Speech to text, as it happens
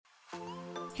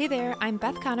Hey there, I'm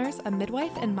Beth Connors, a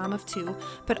midwife and mom of two,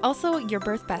 but also your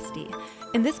birth bestie.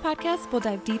 In this podcast, we'll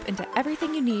dive deep into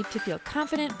everything you need to feel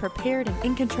confident, prepared, and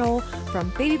in control,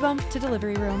 from baby bump to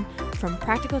delivery room, from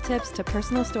practical tips to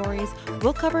personal stories.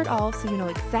 We'll cover it all so you know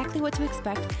exactly what to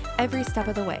expect every step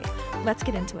of the way. Let's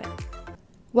get into it.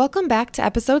 Welcome back to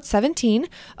episode 17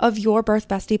 of Your Birth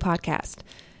Bestie podcast.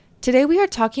 Today we are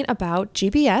talking about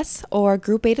GBS, or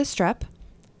group beta strep,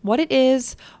 what it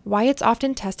is, why it's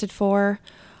often tested for,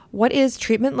 what is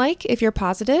treatment like if you're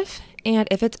positive, and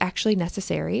if it's actually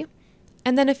necessary,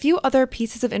 and then a few other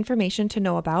pieces of information to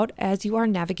know about as you are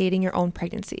navigating your own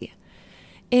pregnancy.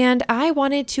 And I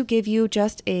wanted to give you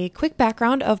just a quick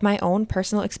background of my own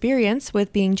personal experience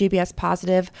with being GBS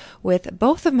positive with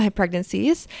both of my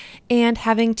pregnancies and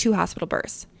having 2 hospital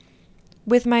births.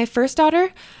 With my first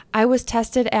daughter, I was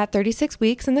tested at 36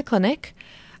 weeks in the clinic.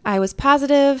 I was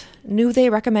positive, knew they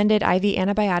recommended IV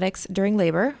antibiotics during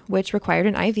labor, which required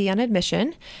an IV on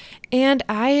admission, and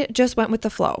I just went with the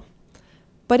flow.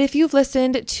 But if you've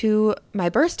listened to my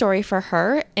birth story for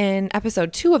her in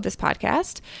episode 2 of this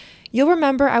podcast, you'll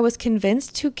remember I was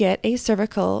convinced to get a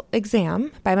cervical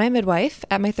exam by my midwife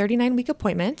at my 39-week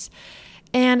appointment.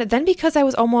 And then because I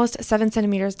was almost 7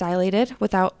 centimeters dilated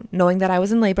without knowing that I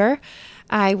was in labor,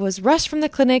 I was rushed from the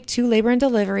clinic to labor and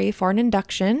delivery for an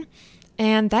induction,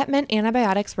 and that meant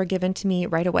antibiotics were given to me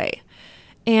right away.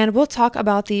 And we'll talk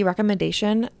about the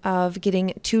recommendation of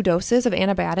getting 2 doses of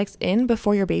antibiotics in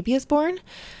before your baby is born.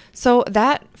 So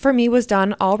that for me was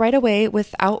done all right away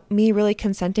without me really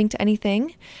consenting to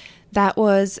anything. That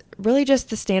was really just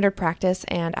the standard practice,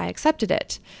 and I accepted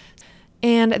it.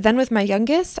 And then with my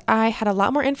youngest, I had a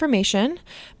lot more information,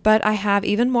 but I have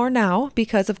even more now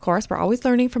because, of course, we're always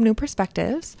learning from new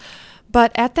perspectives.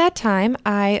 But at that time,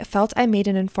 I felt I made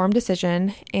an informed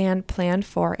decision and planned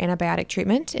for antibiotic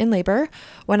treatment in labor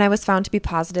when I was found to be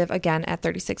positive again at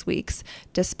 36 weeks,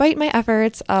 despite my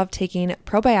efforts of taking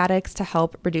probiotics to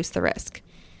help reduce the risk.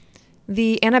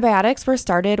 The antibiotics were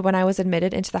started when I was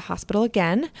admitted into the hospital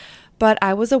again, but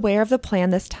I was aware of the plan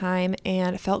this time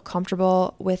and felt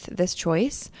comfortable with this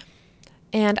choice.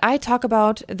 And I talk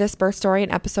about this birth story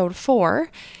in episode 4,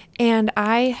 and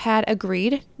I had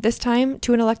agreed this time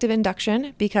to an elective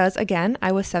induction because, again,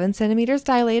 I was 7 centimeters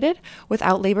dilated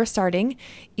without labor starting,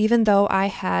 even though I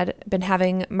had been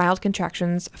having mild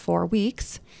contractions for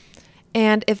weeks.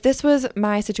 And if this was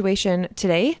my situation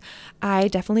today, I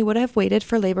definitely would have waited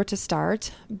for labor to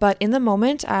start. But in the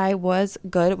moment, I was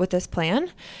good with this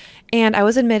plan, and I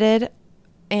was admitted,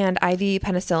 and IV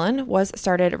penicillin was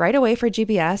started right away for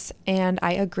GBS, and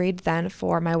I agreed then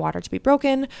for my water to be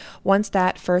broken once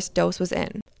that first dose was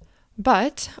in.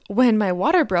 But when my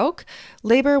water broke,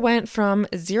 labor went from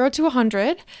 0 to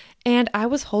 100, and I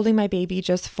was holding my baby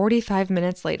just 45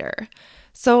 minutes later.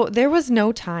 So there was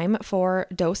no time for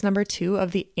dose number 2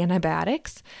 of the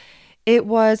antibiotics. It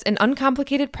was an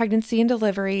uncomplicated pregnancy and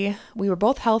delivery. We were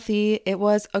both healthy. It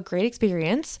was a great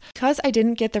experience. Because I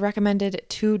didn't get the recommended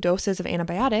 2 doses of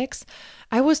antibiotics,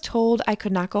 I was told I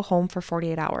could not go home for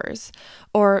 48 hours,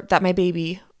 or that my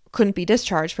baby couldn't be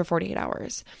discharged for 48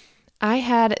 hours. I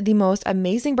had the most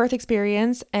amazing birth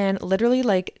experience, and literally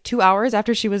like 2 hours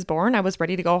after she was born, I was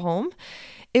ready to go home.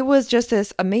 It was just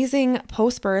this amazing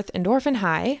post-birth endorphin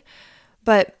high,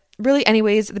 but really,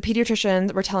 anyways, the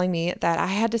pediatricians were telling me that I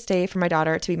had to stay for my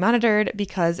daughter to be monitored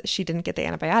because she didn't get the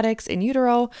antibiotics in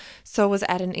utero, so was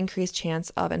at an increased chance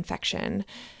of infection.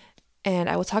 And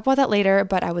I will talk about that later,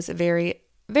 but I was very,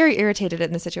 very irritated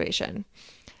in the situation.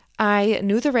 I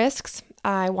knew the risks.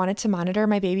 I wanted to monitor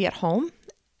my baby at home,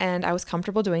 and I was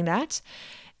comfortable doing that.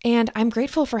 And I'm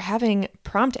grateful for having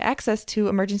prompt access to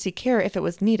emergency care if it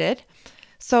was needed.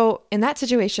 So in that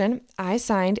situation, I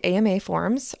signed AMA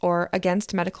forms, or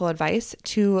against medical advice,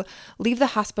 to leave the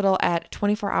hospital at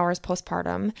 24 hours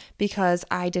postpartum because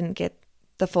I didn't get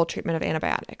the full treatment of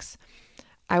antibiotics.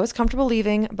 I was comfortable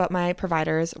leaving, but my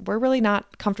providers were really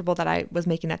not comfortable that I was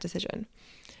making that decision.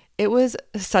 It was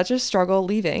such a struggle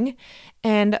leaving,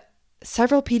 and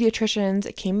several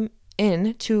pediatricians came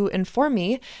in to inform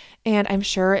me, and I'm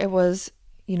sure it was,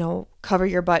 cover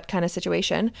your butt kind of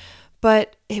situation.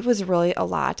 But it was really a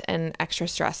lot and extra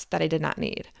stress that I did not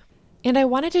need. And I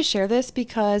wanted to share this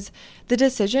because the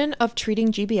decision of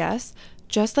treating GBS,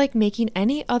 just like making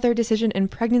any other decision in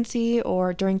pregnancy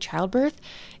or during childbirth,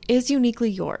 is uniquely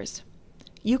yours.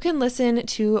 You can listen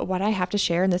to what I have to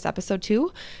share in this episode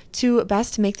too, to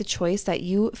best make the choice that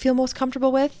you feel most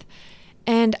comfortable with.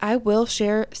 And I will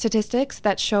share statistics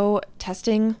that show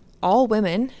testing all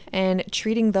women and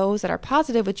treating those that are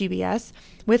positive with GBS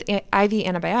with IV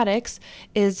antibiotics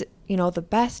is, the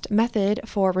best method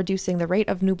for reducing the rate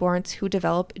of newborns who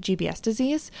develop GBS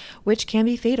disease, which can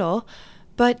be fatal.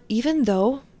 But even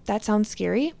though that sounds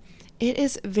scary, it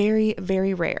is very,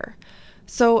 very rare.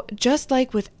 So just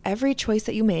like with every choice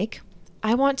that you make,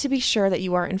 I want to be sure that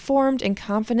you are informed and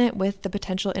confident with the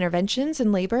potential interventions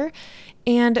in labor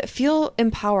and feel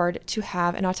empowered to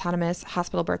have an autonomous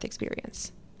hospital birth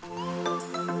experience.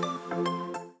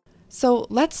 So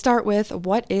let's start with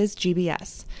what is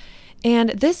GBS.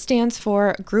 And this stands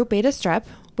for group beta strep,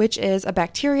 which is a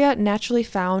bacteria naturally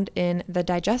found in the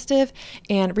digestive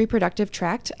and reproductive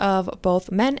tract of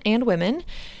both men and women,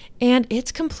 and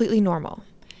it's completely normal.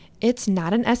 It's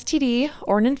not an STD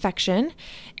or an infection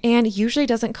and usually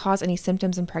doesn't cause any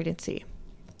symptoms in pregnancy.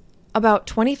 About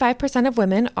 25% of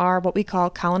women are what we call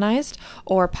colonized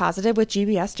or positive with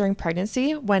GBS during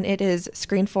pregnancy when it is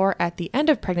screened for at the end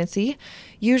of pregnancy,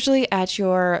 usually at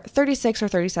your 36 or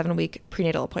 37 week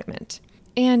prenatal appointment.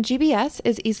 And GBS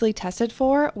is easily tested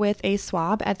for with a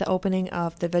swab at the opening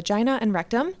of the vagina and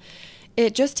rectum.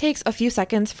 It just takes a few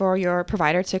seconds for your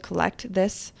provider to collect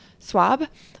this swab,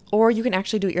 or you can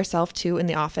actually do it yourself too in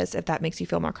the office if that makes you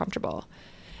feel more comfortable.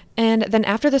 And then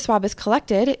after the swab is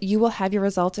collected, you will have your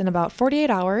results in about 48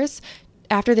 hours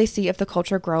after they see if the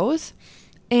culture grows.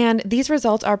 And these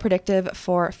results are predictive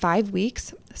for 5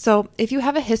 weeks. So if you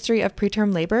have a history of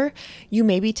preterm labor, you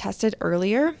may be tested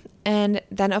earlier. And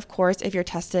then, of course, if you're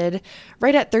tested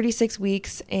right at 36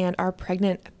 weeks and are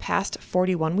pregnant past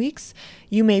 41 weeks,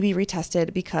 you may be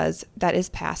retested because that is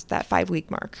past that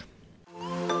 5-week mark.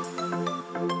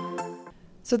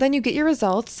 So then you get your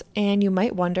results and you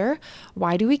might wonder,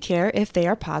 why do we care if they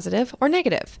are positive or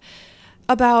negative?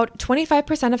 About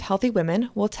 25% of healthy women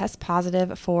will test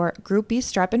positive for group B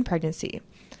strep in pregnancy.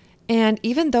 And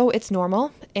even though it's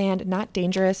normal and not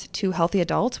dangerous to healthy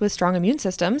adults with strong immune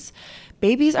systems,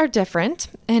 babies are different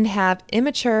and have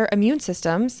immature immune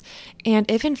systems, and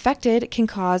if infected, can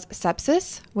cause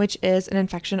sepsis, which is an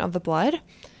infection of the blood,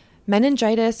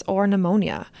 meningitis, or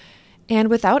pneumonia. And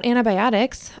without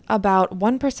antibiotics, about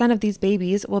 1% of these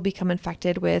babies will become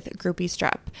infected with group B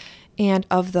strep. And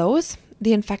of those,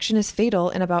 the infection is fatal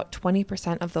in about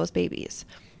 20% of those babies.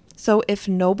 So if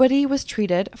nobody was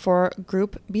treated for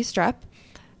group B strep,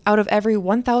 out of every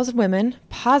 1,000 women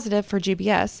positive for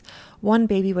GBS, 1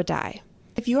 baby would die.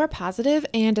 If you are positive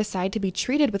and decide to be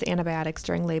treated with antibiotics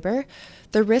during labor,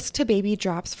 the risk to baby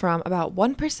drops from about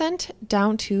 1%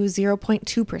 down to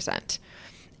 0.2%.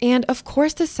 And of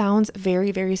course, this sounds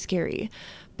very, very scary,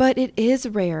 but it is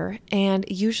rare, and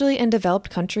usually in developed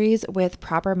countries with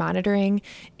proper monitoring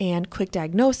and quick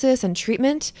diagnosis and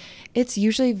treatment, it's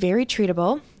usually very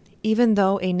treatable, even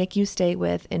though a NICU stay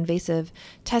with invasive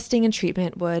testing and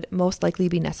treatment would most likely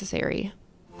be necessary.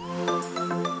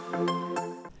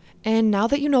 And now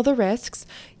that you know the risks,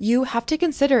 you have to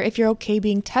consider if you're okay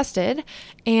being tested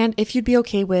and if you'd be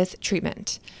okay with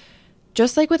treatment.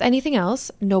 Just like with anything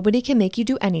else, nobody can make you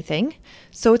do anything,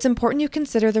 so it's important you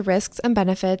consider the risks and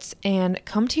benefits and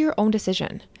come to your own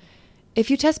decision. If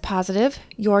you test positive,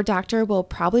 your doctor will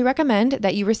probably recommend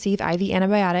that you receive IV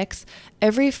antibiotics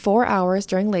every 4 hours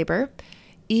during labor,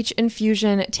 each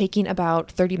infusion taking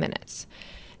about 30 minutes.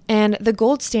 And the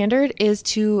gold standard is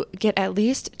to get at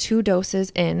least 2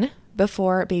 doses in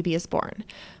before baby is born.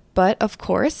 But of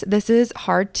course, this is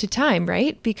hard to time,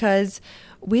 right? Because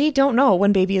we don't know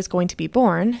when baby is going to be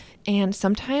born, and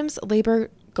sometimes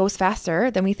labor goes faster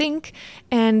than we think,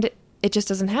 and it just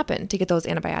doesn't happen to get those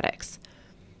antibiotics.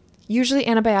 Usually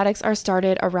antibiotics are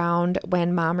started around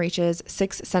when mom reaches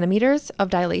 6 centimeters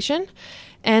of dilation,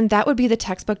 and that would be the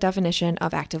textbook definition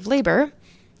of active labor.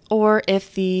 Or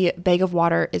if the bag of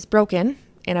water is broken,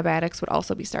 antibiotics would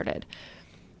also be started.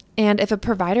 And if a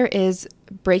provider is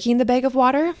breaking the bag of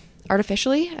water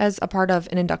artificially as a part of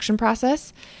an induction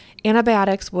process,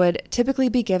 antibiotics would typically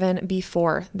be given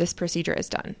before this procedure is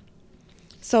done.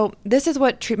 So this is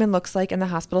what treatment looks like in the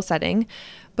hospital setting,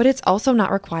 but it's also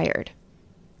not required.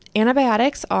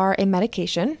 Antibiotics are a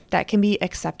medication that can be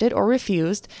accepted or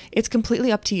refused. It's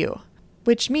completely up to you,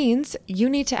 which means you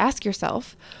need to ask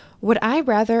yourself, would I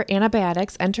rather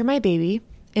antibiotics enter my baby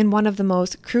in one of the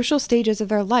most crucial stages of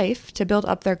their life to build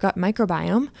up their gut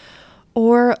microbiome,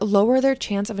 or lower their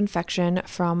chance of infection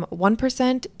from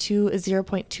 1% to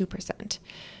 0.2%?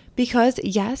 Because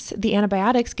yes, the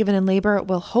antibiotics given in labor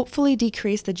will hopefully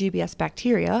decrease the GBS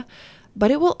bacteria,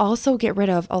 but it will also get rid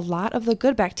of a lot of the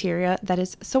good bacteria that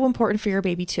is so important for your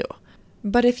baby too.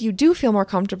 But if you do feel more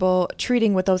comfortable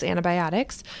treating with those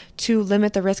antibiotics to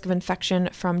limit the risk of infection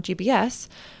from GBS,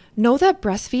 know that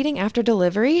breastfeeding after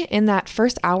delivery in that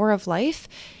first hour of life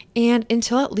and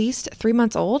until at least 3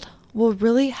 months old will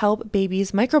really help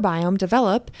babies' microbiome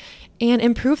develop and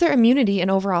improve their immunity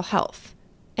and overall health.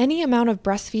 Any amount of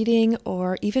breastfeeding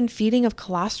or even feeding of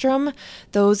colostrum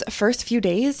those first few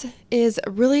days is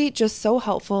really just so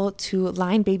helpful to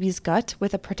line baby's gut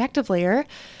with a protective layer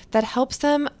that helps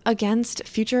them against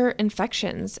future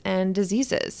infections and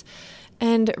diseases,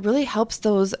 and really helps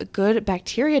those good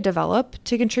bacteria develop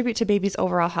to contribute to baby's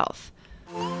overall health.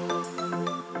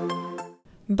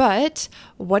 But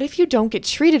what if you don't get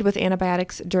treated with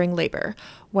antibiotics during labor,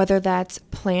 whether that's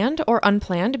planned or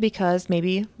unplanned because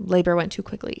maybe labor went too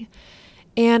quickly?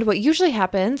 And what usually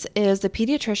happens is the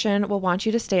pediatrician will want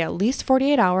you to stay at least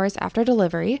 48 hours after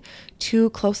delivery to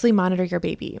closely monitor your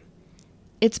baby.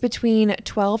 It's between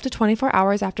 12 to 24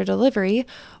 hours after delivery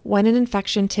when an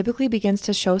infection typically begins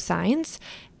to show signs,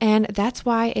 and that's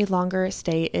why a longer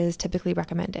stay is typically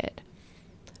recommended.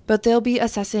 But they'll be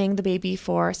assessing the baby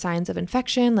for signs of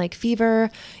infection like fever,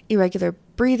 irregular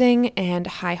breathing, and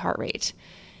high heart rate.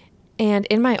 And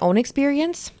in my own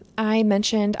experience, I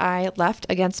mentioned I left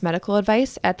against medical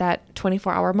advice at that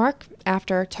 24-hour mark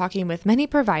after talking with many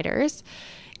providers.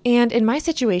 And in my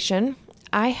situation,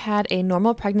 I had a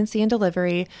normal pregnancy and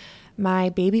delivery. My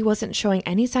baby wasn't showing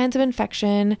any signs of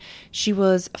infection. She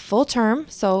was full term,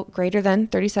 so greater than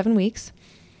 37 weeks.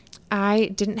 I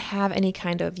didn't have any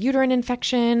kind of uterine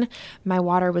infection. My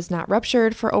water was not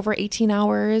ruptured for over 18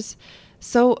 hours.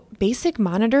 So basic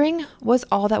monitoring was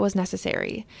all that was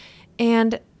necessary.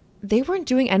 And they weren't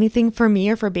doing anything for me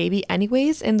or for baby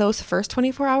anyways in those first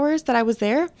 24 hours that I was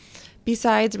there,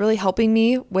 besides really helping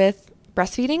me with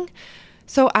breastfeeding.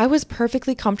 So I was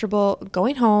perfectly comfortable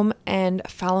going home and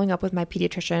following up with my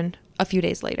pediatrician a few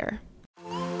days later.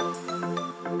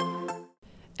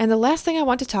 And the last thing I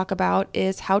want to talk about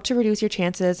is how to reduce your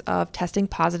chances of testing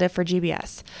positive for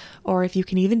GBS, or if you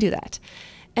can even do that.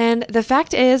 And the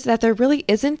fact is that there really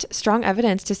isn't strong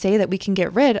evidence to say that we can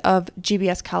get rid of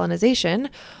GBS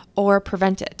colonization or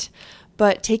prevent it.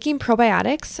 But taking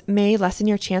probiotics may lessen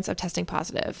your chance of testing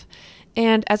positive.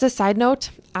 And as a side note,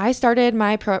 I started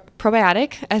my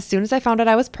probiotic as soon as I found out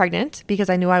I was pregnant because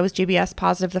I knew I was GBS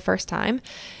positive the first time.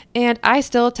 And I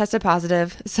still tested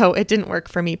positive, so it didn't work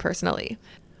for me personally.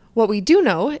 What we do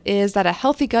know is that a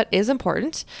healthy gut is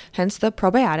important, hence the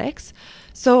probiotics.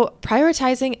 So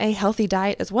prioritizing a healthy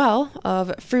diet as well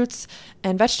of fruits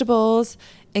and vegetables,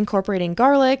 incorporating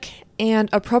garlic, and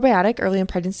a probiotic early in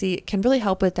pregnancy can really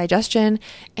help with digestion,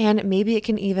 and maybe it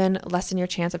can even lessen your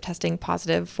chance of testing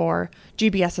positive for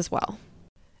GBS as well.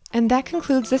 And that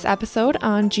concludes this episode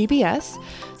on GBS.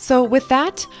 So with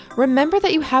that, remember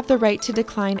that you have the right to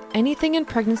decline anything in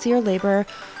pregnancy or labor,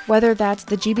 whether that's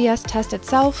the GBS test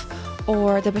itself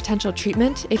or the potential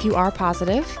treatment if you are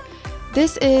positive.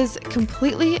 This is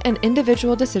completely an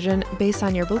individual decision based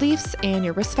on your beliefs and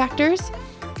your risk factors.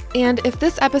 And if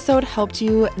this episode helped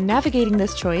you navigating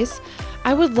this choice,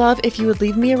 I would love if you would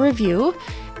leave me a review.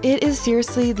 It is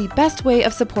seriously the best way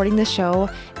of supporting the show,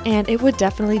 and it would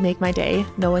definitely make my day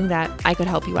knowing that I could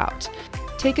help you out.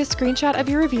 Take a screenshot of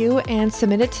your review and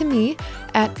submit it to me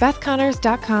at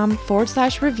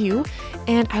bethconnors.com/review,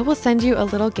 and I will send you a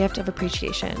little gift of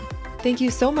appreciation. Thank you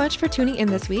so much for tuning in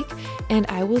this week, and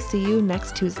I will see you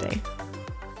next Tuesday.